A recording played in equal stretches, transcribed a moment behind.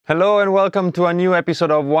Hello and welcome to a new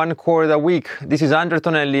episode of One Chord a Week. This is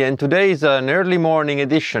Tonelli and today is an early morning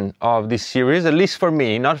edition of this series, at least for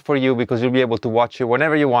me, not for you because you'll be able to watch it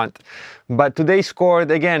whenever you want. But today's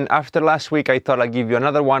chord, again, after last week I thought I'd give you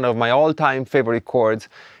another one of my all-time favorite chords.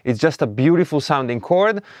 It's just a beautiful sounding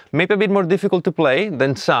chord, maybe a bit more difficult to play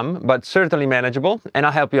than some, but certainly manageable, and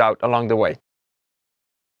I'll help you out along the way.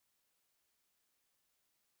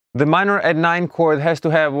 The Minor Add9 chord has to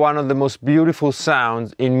have one of the most beautiful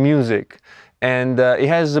sounds in music, and it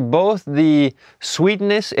has both the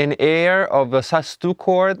sweetness and air of a sus2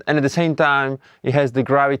 chord, and at the same time it has the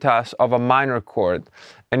gravitas of a minor chord,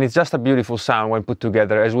 and it's just a beautiful sound when put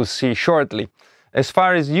together, as we'll see shortly. As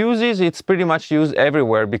far as uses, it's pretty much used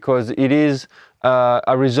everywhere because it is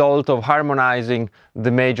a result of harmonizing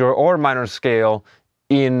the major or minor scale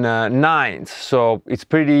in ninths, so it's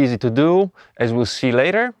pretty easy to do, as we'll see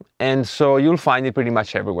later, and so you'll find it pretty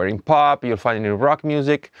much everywhere. In pop, you'll find it in rock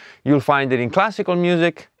music, you'll find it in classical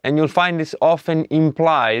music, and you'll find this often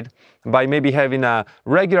implied by maybe having a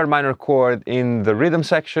regular minor chord in the rhythm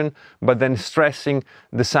section, but then stressing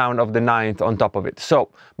the sound of the ninth on top of it. So,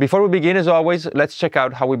 before we begin, as always, let's check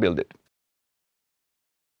out how we build it.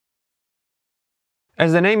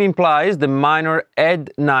 As the name implies, the Minor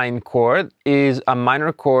Add9 chord is a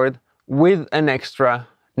minor chord with an extra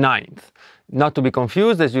ninth. Not to be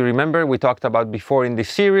confused, as you remember, we talked about before in this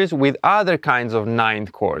series, with other kinds of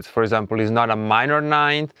ninth chords. For example, it's not a minor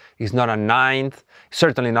ninth, it's not a ninth,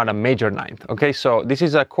 certainly not a major ninth. Okay, so this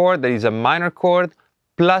is a chord that is a minor chord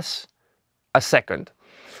plus a second.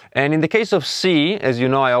 And in the case of C, as you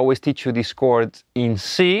know, I always teach you these chords in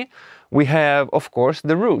C, we have, of course,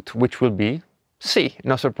 the root, which will be C,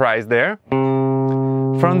 no surprise there.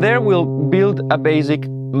 From there we'll build a basic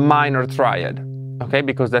minor triad, okay,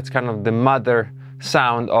 because that's kind of the mother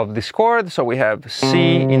sound of this chord. So we have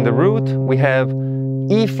C in the root, we have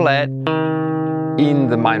E flat in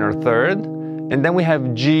the minor third, and then we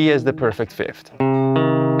have G as the perfect fifth.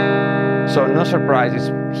 So no surprises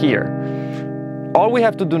here. All we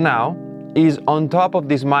have to do now is, on top of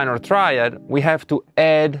this minor triad, we have to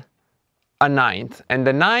add a ninth, and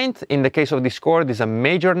the ninth in the case of this chord is a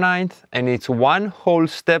major ninth, and it's one whole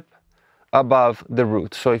step above the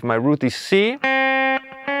root. So if my root is C,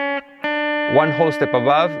 one whole step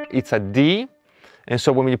above, it's a D, and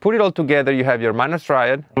so when you put it all together, you have your minor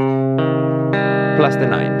triad plus the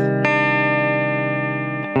ninth.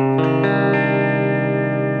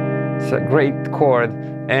 It's a great chord,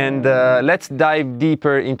 and let's dive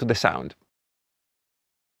deeper into the sound.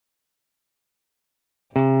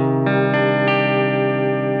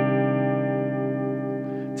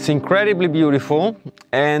 It's incredibly beautiful,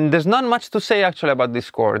 and there's not much to say actually about this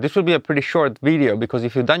chord. This will be a pretty short video because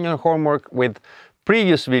if you've done your homework with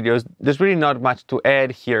previous videos, there's really not much to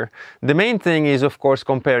add here. The main thing is, of course,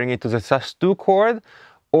 comparing it to the sus2 chord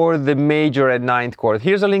or the major Add9 chord.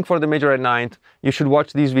 Here's a link for the major Add9. You should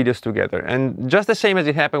watch these videos together. And just the same as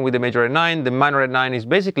it happened with the major Add9, the minor Add9 is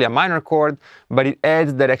basically a minor chord, but it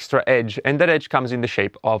adds that extra edge, and that edge comes in the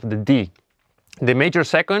shape of the D. The major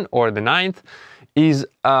second, or the ninth, is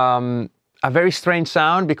a very strange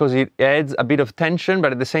sound because it adds a bit of tension,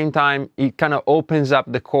 but at the same time it kind of opens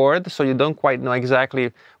up the chord, so you don't quite know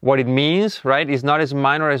exactly what it means, right? It's not as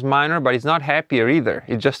minor, but it's not happier either.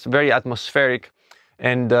 It's just very atmospheric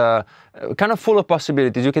and kind of full of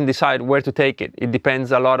possibilities. You can decide where to take it. It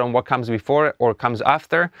depends a lot on what comes before or comes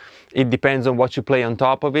after. It depends on what you play on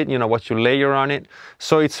top of it, you know, what you layer on it.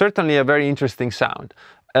 So it's certainly a very interesting sound.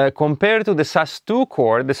 Compared to the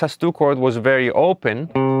sus2 chord was very open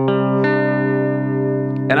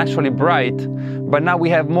and actually bright, but now we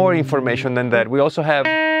have more information than that. We also have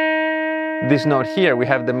this note here, we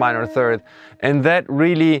have the minor third, and that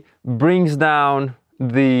really brings down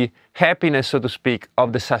the happiness, so to speak,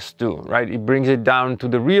 of the sus2, right? It brings it down to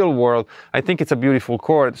the real world. I think it's a beautiful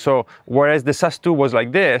chord. So whereas the sus2 was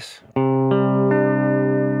like this,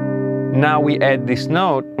 now we add this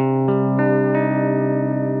note,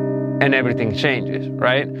 and everything changes,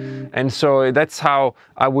 right? And so that's how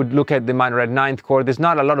I would look at the minor Add9 chord. There's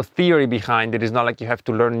not a lot of theory behind it. It's not like you have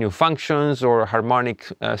to learn new functions or harmonic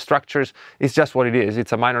structures. It's just what it is.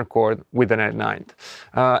 It's a minor chord with an Add9.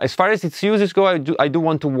 As far as its uses go, I do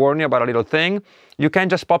want to warn you about a little thing. You can't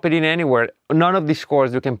just pop it in anywhere. None of these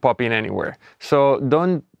chords you can pop in anywhere. So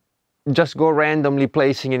don't just go randomly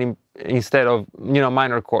placing it in instead of, you know,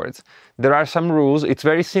 minor chords. There are some rules. It's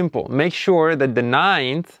very simple. Make sure that the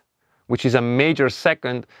ninth, which is a major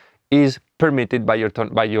second, is permitted by your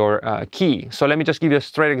key. So let me just give you a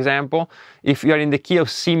straight example. If you are in the key of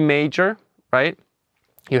C major, right?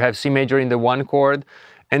 You have C major in the one chord,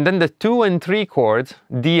 And then the 2 and 3 chords,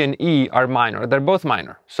 D and E, are minor. They're both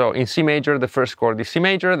minor. So in C major, the first chord is C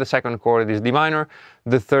major, the second chord is D minor,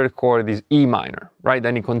 the third chord is E minor, right?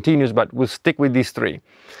 Then it continues, but we'll stick with these 3.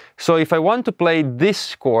 So if I want to play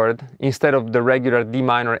this chord instead of the regular D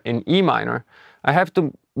minor and E minor, I have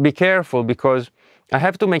to be careful because I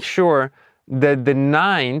have to make sure that the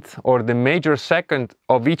 9th or the major second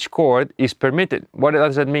of each chord is permitted. What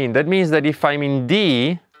does that mean? That means that if I'm in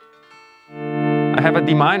D, I have a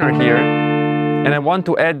D minor here, and I want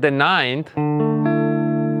to add the 9th,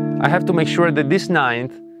 I have to make sure that this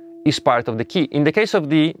 9th is part of the key. In the case of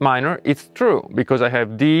D minor, it's true, because I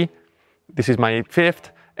have D, this is my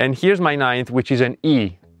 5th, and here's my 9th, which is an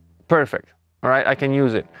E. Perfect, all right, I can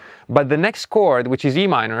use it. But the next chord, which is E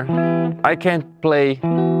minor, I can't play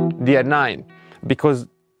the Add9, because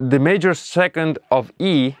the major second of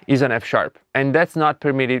E is an F sharp, and that's not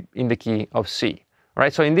permitted in the key of C.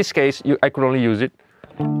 Right? So in this case, I could only use it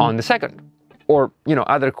on the second, or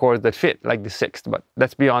other chords that fit, like the 6th, but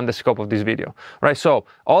that's beyond the scope of this video. Right? So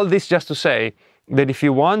all this just to say that if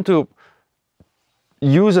you want to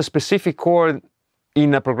use a specific chord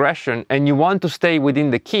in a progression and you want to stay within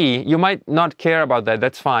the key, you might not care about that,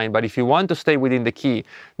 that's fine, but if you want to stay within the key,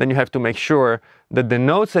 then you have to make sure that the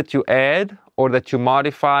notes that you add or that you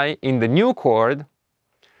modify in the new chord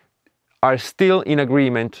are still in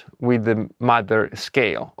agreement with the mother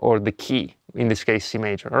scale or the key, in this case C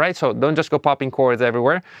major. All right, so don't just go popping chords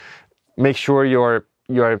everywhere. Make sure you're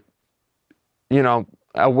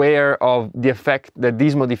aware of the effect that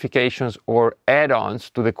these modifications or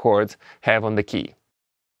add-ons to the chords have on the key.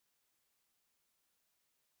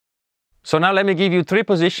 So now let me give you 3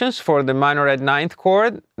 positions for the minor Add9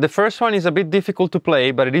 chord. The first one is a bit difficult to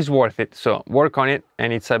play, but it is worth it. So work on it,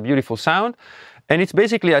 and it's a beautiful sound. And it's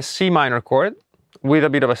basically a C minor chord with a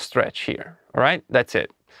bit of a stretch here, all right? That's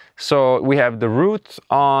it. So we have the root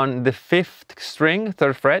on the 5th string,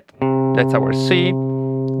 3rd fret, that's our C.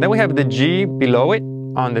 Then we have the G below it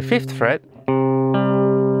on the 5th fret.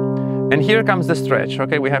 And here comes the stretch,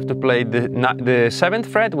 okay? We have to play the 7th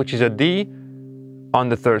fret, which is a D, on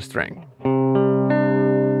the 3rd string.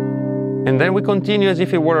 And then we continue as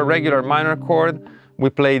if it were a regular minor chord. We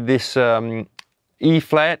play this E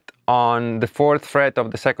flat on the 4th fret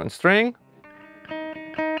of the 2nd string,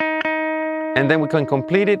 and then we can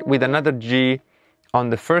complete it with another G on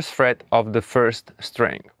the 1st fret of the 1st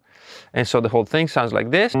string. And so the whole thing sounds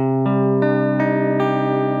like this.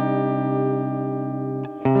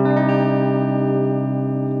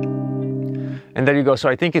 And there you go. So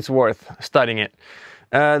I think it's worth studying it.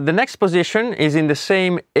 The next position is in the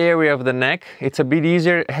same area of the neck. It's a bit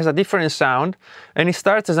easier, it has a different sound, and it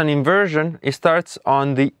starts as an inversion. It starts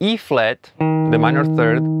on the E flat, the minor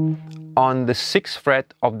 3rd, on the 6th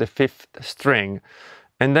fret of the 5th string.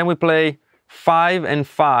 And then we play 5 and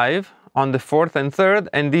 5 on the 4th and 3rd,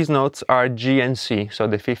 and these notes are G and C, so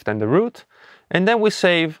the 5th and the root. And then we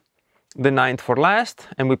save the 9th for last,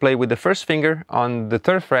 and we play with the 1st finger on the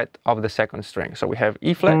 3rd fret of the 2nd string. So we have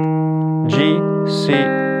E flat, G, C,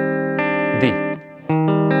 D.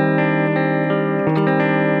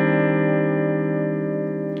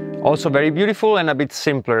 Also very beautiful and a bit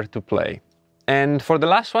simpler to play. And for the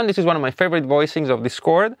last one, this is one of my favorite voicings of this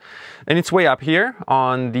chord, and it's way up here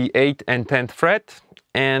on the 8th and 10th fret,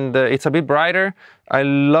 and it's a bit brighter. I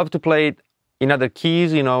love to play it in other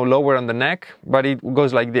keys, lower on the neck, but it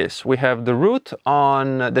goes like this. We have the root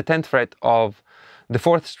on the 10th fret of the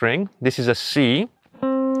 4th string. This is a C.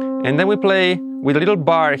 And then we play with a little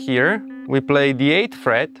bar here. We play the 8th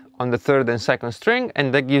fret on the 3rd and 2nd string,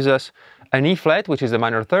 and that gives us an E flat, which is the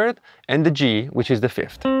minor 3rd, and the G, which is the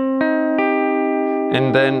 5th.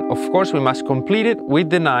 And then, of course, we must complete it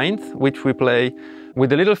with the 9th, which we play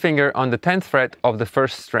with the little finger on the 10th fret of the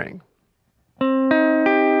 1st string.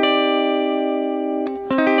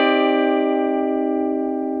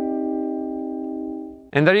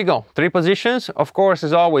 And there you go, 3 positions. Of course,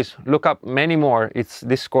 as always, look up many more.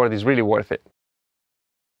 This chord is really worth it.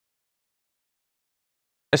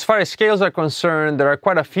 As far as scales are concerned, there are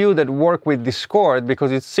quite a few that work with this chord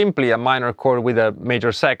because it's simply a minor chord with a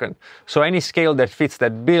major second. So any scale that fits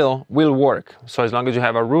that bill will work. So as long as you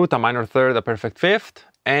have a root, a minor 3rd, a perfect 5th,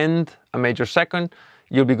 and a major second,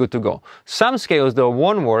 you'll be good to go. Some scales, though,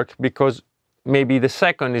 won't work because maybe the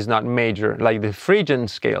second is not major, like the Phrygian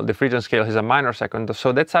scale. The Phrygian scale has a minor second,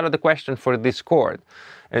 so that's out of the question for this chord.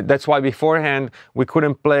 That's why beforehand we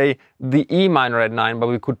couldn't play the E minor Add9, but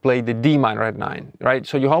we could play the D minor Add9, right?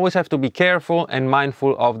 So you always have to be careful and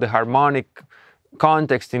mindful of the harmonic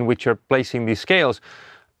context in which you're placing these scales.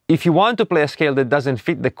 If you want to play a scale that doesn't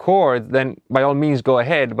fit the chord, then by all means go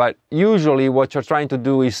ahead, but usually what you're trying to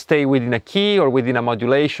do is stay within a key or within a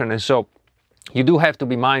modulation, and so you do have to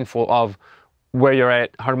be mindful of where you're at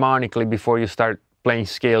harmonically before you start playing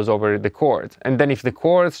scales over the chords. And then if the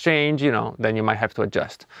chords change, you know, then you might have to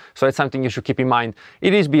adjust. So it's something you should keep in mind.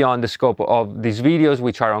 It is beyond the scope of these videos,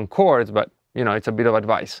 which are on chords, but you know, it's a bit of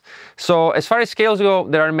advice. So as far as scales go,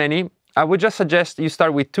 there are many. I would just suggest you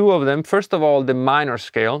start with two of them. First of all, the minor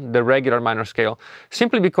scale, the regular minor scale,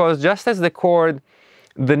 simply because just as the chord,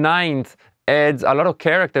 the ninth, adds a lot of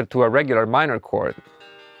character to a regular minor chord.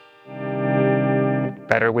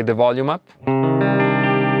 Better with the volume up.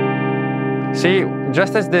 See,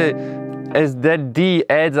 just as that D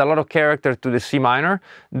adds a lot of character to the C minor,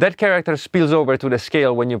 that character spills over to the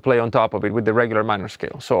scale when you play on top of it with the regular minor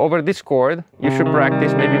scale. So over this chord, you should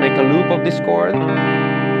practice, maybe make a loop of this chord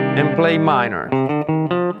and play minor.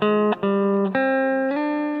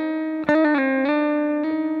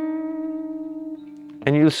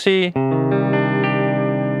 And you'll see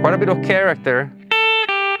quite a bit of character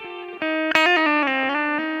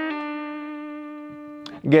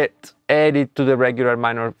get added to the regular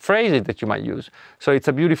minor phrases that you might use. So it's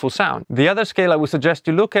a beautiful sound. The other scale I would suggest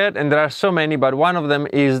you look at, and there are so many, but one of them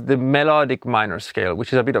is the melodic minor scale,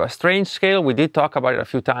 which is a bit of a strange scale. We did talk about it a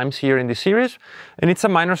few times here in this series. And it's a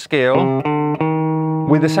minor scale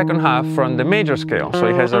with the second half from the major scale. So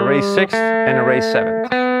it has a raised sixth and a raised seventh.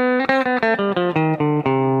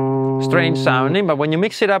 Strange sounding, but when you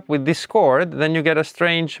mix it up with this chord, then you get a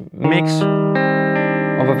strange mix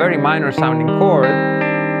of a very minor sounding chord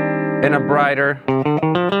and a brighter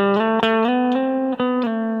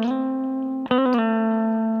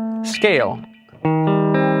scale.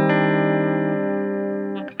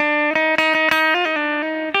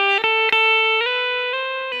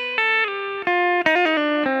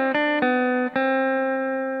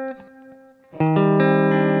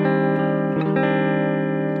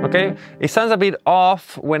 Okay, it sounds a bit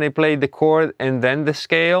off when I play the chord and then the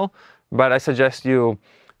scale, but I suggest you,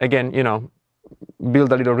 again, you know,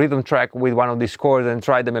 build a little rhythm track with one of these chords and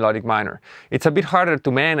try the melodic minor. It's a bit harder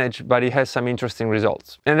to manage, but it has some interesting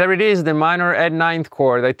results. And there it is, the Minor Add9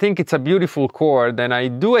 chord. I think it's a beautiful chord, and I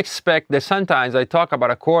do expect that sometimes I talk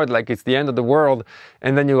about a chord like it's the end of the world,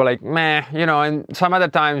 and then you go like, meh, you know, and some other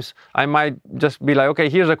times I might just be like, okay,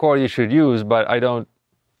 here's a chord you should use, but I don't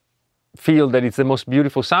feel that it's the most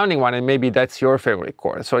beautiful sounding one, and maybe that's your favorite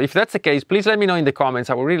chord. So if that's the case, please let me know in the comments.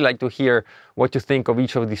 I would really like to hear what you think of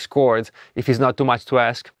each of these chords, if it's not too much to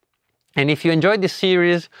ask. And if you enjoyed this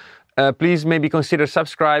series, please maybe consider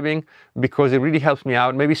subscribing, because it really helps me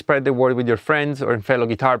out. Maybe spread the word with your friends or fellow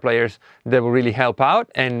guitar players. That will really help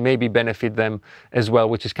out and maybe benefit them as well,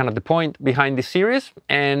 which is kind of the point behind this series.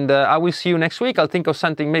 And I will see you next week. I'll think of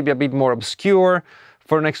something maybe a bit more obscure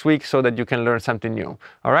for next week so that you can learn something new.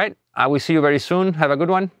 All right? I will see you very soon. Have a good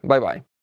one. Bye-bye.